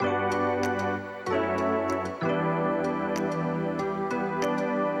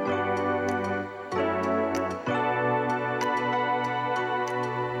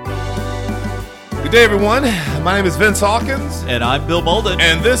Good day, everyone. My name is Vince Hawkins. And I'm Bill Molden.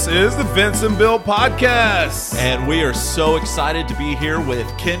 And this is the Vince and Bill Podcast. And we are so excited to be here with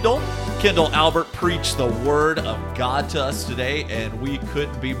Kendall. Kendall Albert preached the Word of God to us today, and we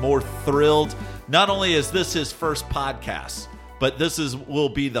couldn't be more thrilled. Not only is this his first podcast, but this will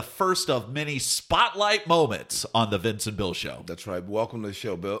be the first of many spotlight moments on the Vince and Bill Show. That's right. Welcome to the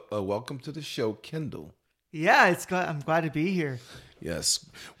show, Bill. Welcome to the show, Kendall. Yeah, I'm glad to be here. Yes.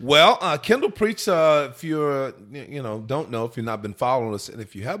 Well, Kendall preached, if you're, don't know, if you've not been following us, and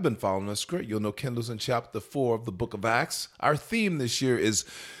if you have been following us, great, you'll know Kendall's in chapter 4 of the book of Acts. Our theme this year is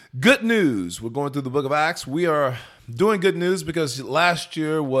good news. We're going through the book of Acts. We are doing good news because last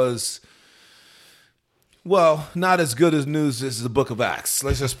year was, well, not as good as news as the book of Acts.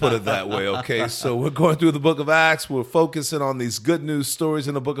 Let's just put it that way, okay? So we're going through the book of Acts. We're focusing on these good news stories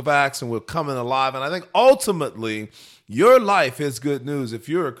in the book of Acts, and we're coming alive. And I think ultimately, your life is good news. If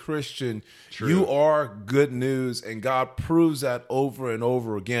you're a Christian, True. You are good news, and God proves that over and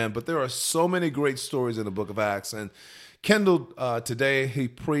over again. But there are so many great stories in the book of Acts. And Kendall, today, he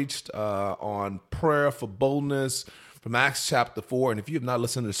preached on prayer for boldness from Acts chapter 4. And if you have not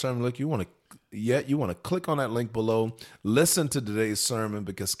listened to the sermon, look, you want to click on that link below. Listen to today's sermon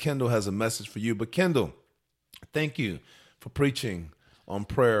because Kendall has a message for you. But Kendall, thank you for preaching on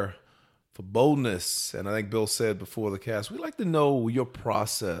prayer for boldness. And I think Bill said before the cast, we'd like to know your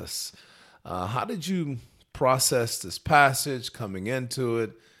process. How did you process this passage coming into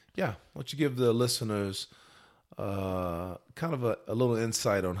it? Yeah, why don't you give the listeners kind of a little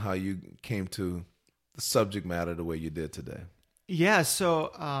insight on how you came to the subject matter the way you did today? Yeah,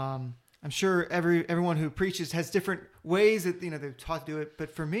 so I'm sure everyone who preaches has different ways that they're taught to do it.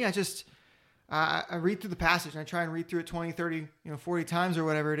 But for me, I read through the passage and I try and read through it 20, 30, 40 times or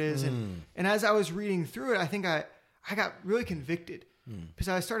whatever it is. And as I was reading through it, I think I got really convicted because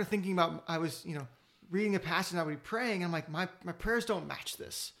I started thinking about, I was, reading a passage and I would be praying. And I'm like, my prayers don't match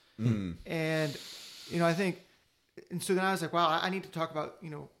this. And, I think, and so then I was like, wow, I need to talk about,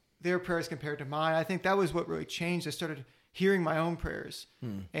 their prayers compared to mine. I think that was what really changed. I started hearing my own prayers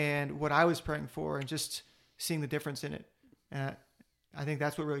and what I was praying for and just seeing the difference in it. And I think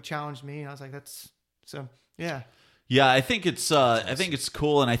that's what really challenged me. And I was like, yeah. Yeah, I think it's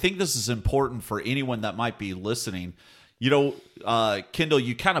cool. And I think this is important for anyone that might be listening. Kendall,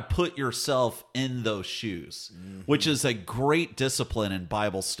 you kind of put yourself in those shoes, which is a great discipline in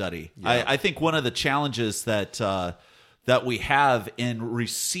Bible study. Yeah. I think one of the challenges that we have in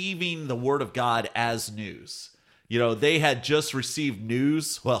receiving the Word of God as news, they had just received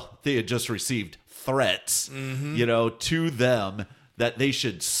news. Well, they had just received threats, to them that they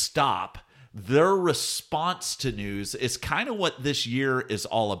should stop. Their response to news is kind of what this year is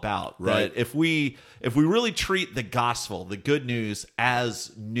all about. Right. That if we really treat the gospel, the good news,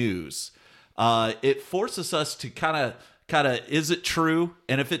 as news, it forces us to kind of, is it true?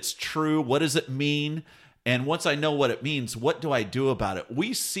 And if it's true, what does it mean? And once I know what it means, what do I do about it?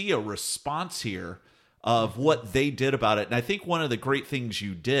 We see a response here of what they did about it. And I think one of the great things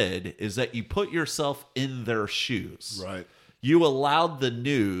you did is that you put yourself in their shoes. Right. You allowed the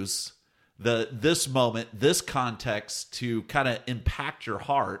news, this moment, this context to kind of impact your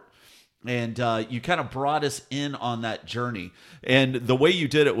heart. And you kind of brought us in on that journey. And the way you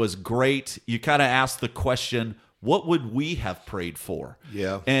did it was great. You kind of asked the question, what would we have prayed for?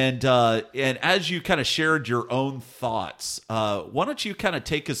 Yeah. And as you kind of shared your own thoughts, why don't you kind of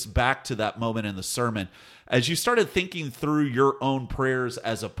take us back to that moment in the sermon? As you started thinking through your own prayers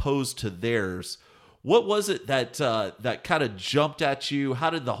as opposed to theirs, what was it that kind of jumped at you?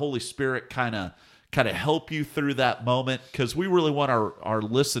 How did the Holy Spirit kind of help you through that moment? Because we really want our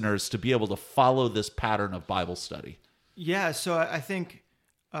listeners to be able to follow this pattern of Bible study. Yeah, so I think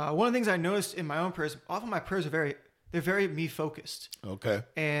one of the things I noticed in my own prayers, often my prayers are very me focused. Okay.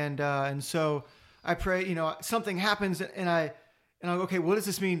 And so I pray, something happens and I go, okay, what does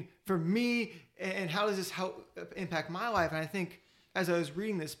this mean for me? And how does this help impact my life? And I think as I was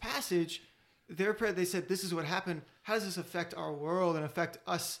reading this passage, their prayer, they said, this is what happened. How does this affect our world and affect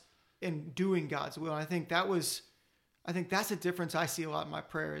us in doing God's will? And I think that's a difference I see a lot in my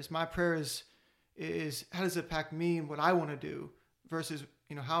prayers. My prayer is how does it impact me and what I want to do versus,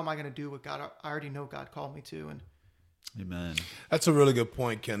 how am I going to do what I already know God called me to? And Amen. That's a really good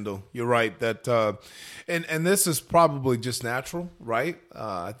point, Kendall. You're right that, and this is probably just natural, right?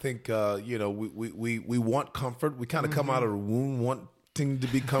 I think we want comfort. We kind of come out of the womb wanting to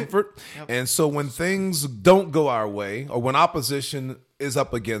be comfort, Yep. And so when things don't go our way, or when opposition is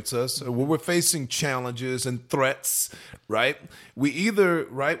up against us, when we're facing challenges and threats, right? We either,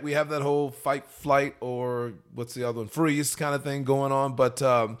 right, we have that whole fight, flight, or what's the other one, freeze kind of thing going on.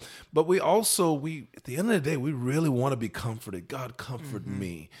 But we also, at the end of the day, we really want to be comforted. God, comfort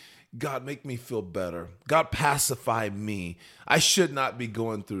me. God, make me feel better. God, pacify me. I should not be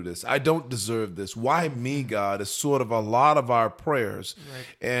going through this. I don't deserve this. Why me, God, is sort of a lot of our prayers.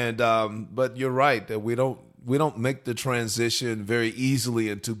 Right. And but you're right that we don't make the transition very easily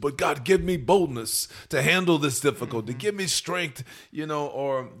into, but God, give me boldness to handle this difficulty. Give me strength,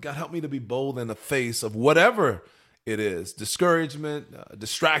 or God, help me to be bold in the face of whatever it is, discouragement,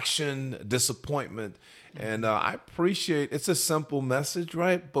 distraction, disappointment. And I appreciate it's a simple message,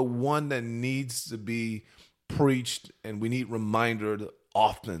 right? But one that needs to be preached, and we need reminded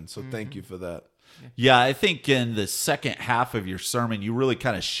often. So thank you for that. Yeah, I think in the second half of your sermon, you really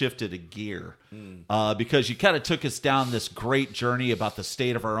kind of shifted a gear because you kind of took us down this great journey about the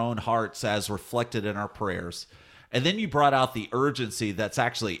state of our own hearts as reflected in our prayers. And then you brought out the urgency that's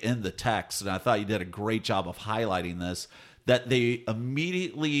actually in the text. And I thought you did a great job of highlighting this, that they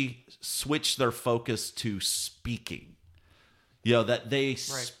immediately switched their focus to speaking. That they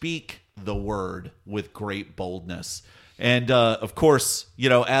speak the word with great boldness. And of course,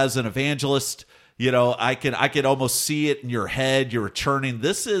 as an evangelist, I could almost see it in your head. You're returning.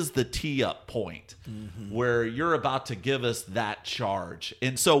 This is the tee up point where you're about to give us that charge.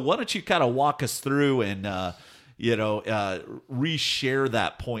 And so why don't you kind of walk us through and, reshare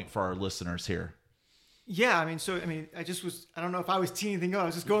that point for our listeners here? Yeah, I don't know if I was teeing anything up. I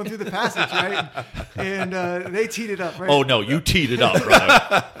was just going through the passage, right? And they teed it up, right? Oh, no, you teed it up,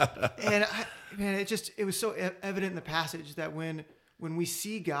 brother. And it was so evident in the passage that when we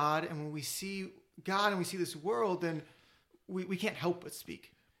see God and when we see God and we see this world, then we can't help but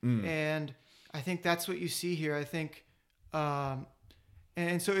speak. And I think that's what you see here. I think,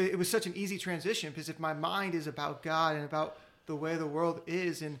 and so it was such an easy transition, because if my mind is about God and about the way the world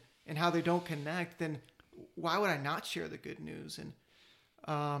is and how they don't connect, then why would I not share the good news? And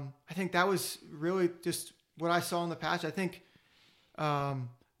I think that was really just what I saw in the passage. I think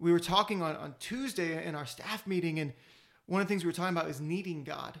we were talking on Tuesday in our staff meeting, and one of the things we were talking about is needing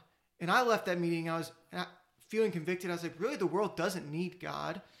God. And I left that meeting, I was feeling convicted. I was like, really, the world doesn't need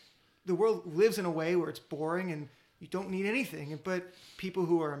God. The world lives in a way where it's boring and you don't need anything. But people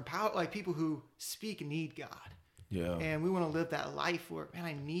who are empowered, like people who speak, need God. Yeah. And we want to live that life where, man,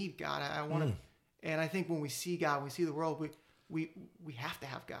 I need God. I want to. And I think when we see God, when we see the world, we have to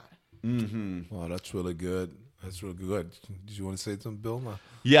have God. Mm-hmm. Well, that's really good. That's really good. Did you want to say something, Bill? No.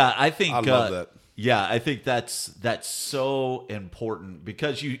 Yeah, I think I love that. Yeah, I think that's so important,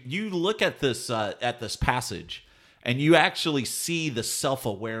 because you look at this passage and you actually see the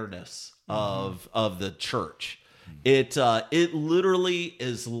self-awareness of the church. It literally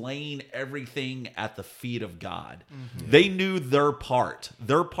is laying everything at the feet of God. They knew their part.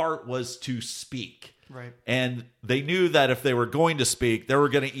 Their part was to speak. Right. And they knew that if they were going to speak, they were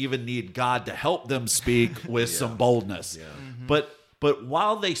going to even need God to help them speak with some boldness. Yeah. But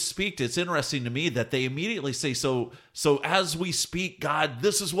while they speak, it's interesting to me that they immediately say, so as we speak, God,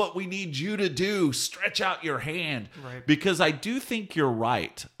 this is what we need you to do. Stretch out your hand. Right. Because I do think you're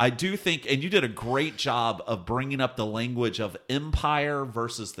right. I do think, and you did a great job of bringing up the language of empire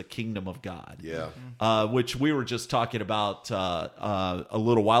versus the kingdom of God. Yeah. Which we were just talking about a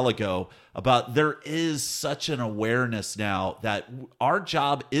little while ago, about there is such an awareness now that our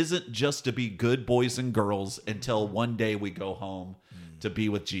job isn't just to be good boys and girls until one day we go home to be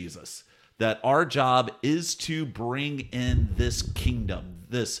with Jesus. That our job is to bring in this kingdom,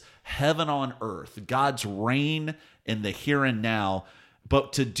 this heaven on earth, God's reign in the here and now,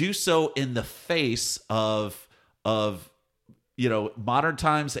 but to do so in the face of modern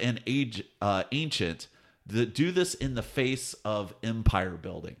times and ancient, to do this in the face of empire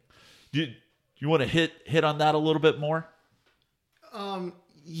building. You want to hit on that a little bit more?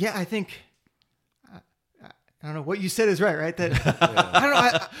 Yeah, I think I don't know, what you said is right? That I don't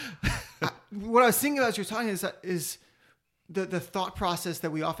know. What I was thinking about as you're talking is the thought process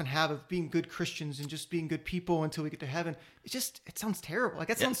that we often have of being good Christians and just being good people until we get to heaven. It sounds terrible. Like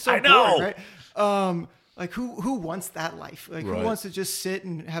that sounds so boring, right? Like who wants that life? Like who wants to just sit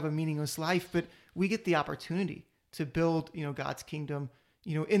and have a meaningless life? But we get the opportunity to build, God's kingdom,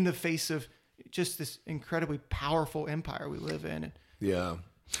 in the face of just this incredibly powerful empire we live in. Yeah.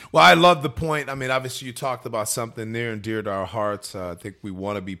 Well, I love the point. I mean, obviously, you talked about something near and dear to our hearts. I think we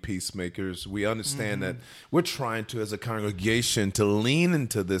want to be peacemakers. We understand that we're trying to, as a congregation, to lean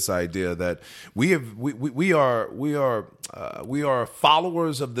into this idea that we are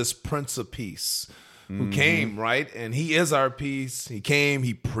followers of this Prince of Peace. who came, right? And he is our peace. He came,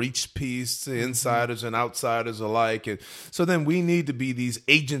 he preached peace to insiders and outsiders alike. And so then we need to be these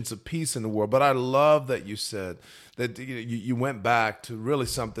agents of peace in the world. But I love that you said that you went back to really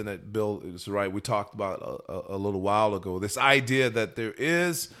something that Bill is right. We talked about a little while ago, this idea that there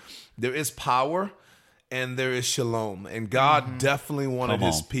is power and there is shalom. And God definitely wanted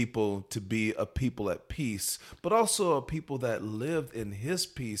his people to be a people at peace, but also a people that lived in his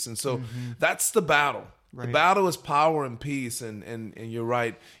peace. And so that's the battle. Right. The battle is power and peace. And you're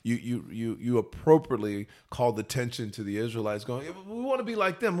right. You appropriately called attention to the Israelites going, we want to be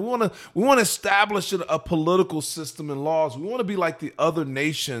like them. We want to establish a political system and laws. We want to be like the other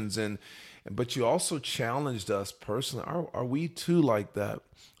nations. But you also challenged us personally. Are we too like that?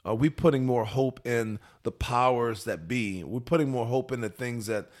 Are we putting more hope in the powers that be? We're putting more hope in the things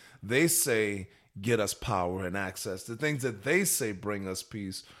that they say get us power and access, the things that they say bring us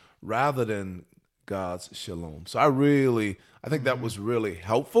peace, rather than God's shalom. So I think that was really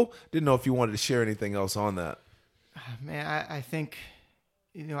helpful. Didn't know if you wanted to share anything else on that. Man, I think,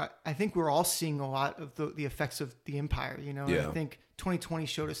 I think we're all seeing a lot of the effects of the empire, And I think 2020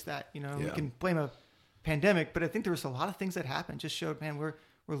 showed us that, we can blame a pandemic, but I think there was a lot of things that happened, just showed, man, we're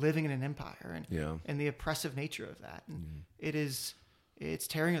living in an empire and the oppressive nature of that. And it's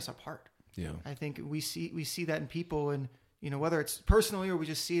tearing us apart. Yeah. I think we see that in people, and, whether it's personally or we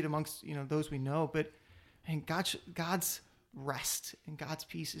just see it amongst, those we know, but and God's rest and God's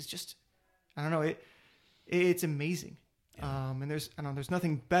peace is just, I don't know, it's amazing. Yeah. And there's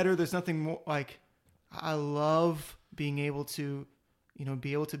nothing better. There's nothing more like, I love being able to,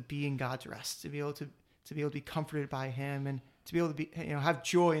 be in God's rest, to be able to be comforted by him, and to be able to be, have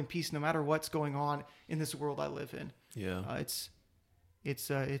joy and peace no matter what's going on in this world I live in. Yeah.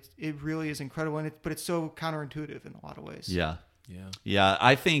 It really is incredible, but it's so counterintuitive in a lot of ways. Yeah.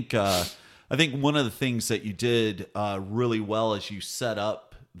 I think one of the things that you did really well as you set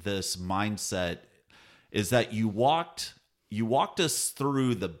up this mindset is that you walked us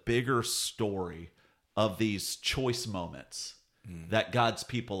through the bigger story of these choice moments that God's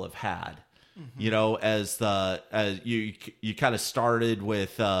people have had. As you kind of started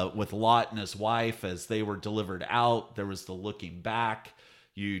with Lot and his wife as they were delivered out. There was the looking back.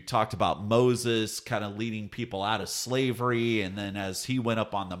 You talked about Moses kind of leading people out of slavery, and then as he went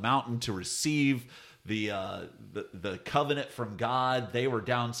up on the mountain to receive the covenant from God, they were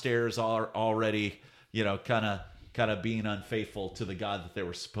downstairs already, kind of being unfaithful to the God that they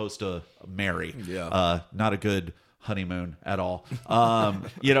were supposed to marry. Yeah, not a good honeymoon at all.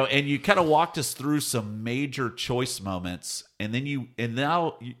 And you kind of walked us through some major choice moments, and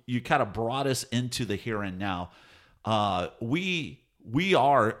now you kind of brought us into the here and now. We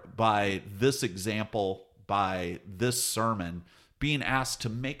are, by this example, by this sermon, being asked to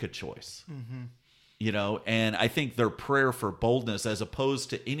make a choice. And I think their prayer for boldness, as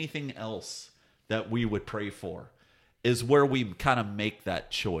opposed to anything else that we would pray for, is where we kind of make that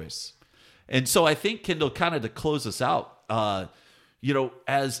choice. And so I think, Kendall, kind of to close us out,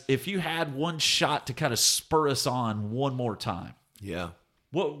 as if you had one shot to kind of spur us on one more time. Yeah.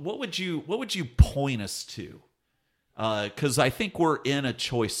 What would you point us to? Because I think we're in a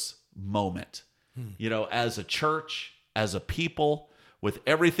choice moment, as a church, as a people, with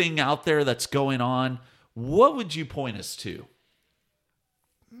everything out there that's going on. What would you point us to?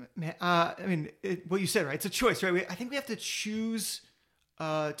 Man, what you said, right? It's a choice, right? I think we have to choose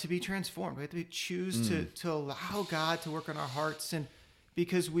to be transformed. We have to choose to allow God to work on our hearts, and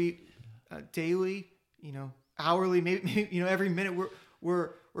because we daily, hourly, maybe every minute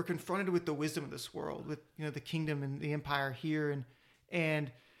we're confronted with the wisdom of this world, with the kingdom and the empire here,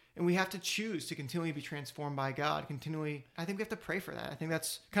 and we have to choose to continually be transformed by God. Continually, I think we have to pray for that. I think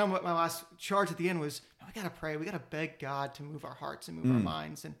that's kind of what my last charge at the end was. We got to pray. We got to beg God to move our hearts and move our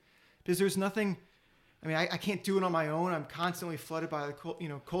minds, and because there's nothing. I can't do it on my own. I'm constantly flooded by the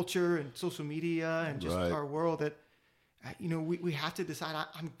culture and social media and just our world that we have to decide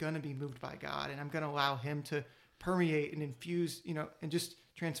I'm going to be moved by God, and I'm going to allow him to permeate and infuse, and just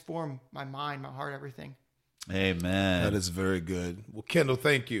transform my mind, my heart, everything. Amen. That is very good. Well, Kendall,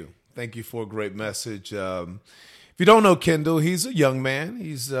 thank you. Thank you for a great message. If you don't know Kendall, he's a young man.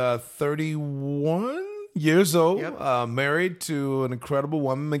 He's 31 years old, married to an incredible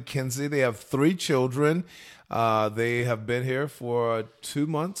woman, Mackenzie. They have 3 children. They have been here for 2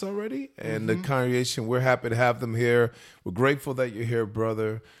 months already. And the congregation, we're happy to have them here. We're grateful that you're here,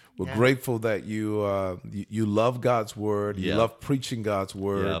 brother. We're grateful that you love God's word. You love preaching God's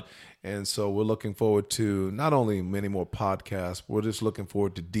word. And so we're looking forward to not only many more podcasts, we're just looking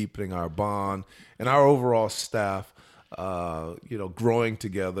forward to deepening our bond and our overall staff growing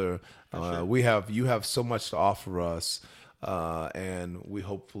together. You have so much to offer us. And we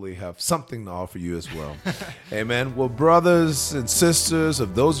hopefully have something to offer you as well. Amen. Well, brothers and sisters,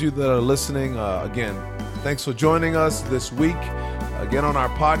 of those of you that are listening, again, thanks for joining us this week again on our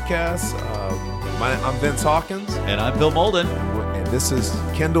podcast. I'm Vince Hawkins. And I'm Bill Molden. And this is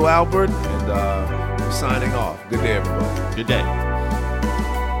Kendall Albert, and we're signing off. Good day, everybody. Good day.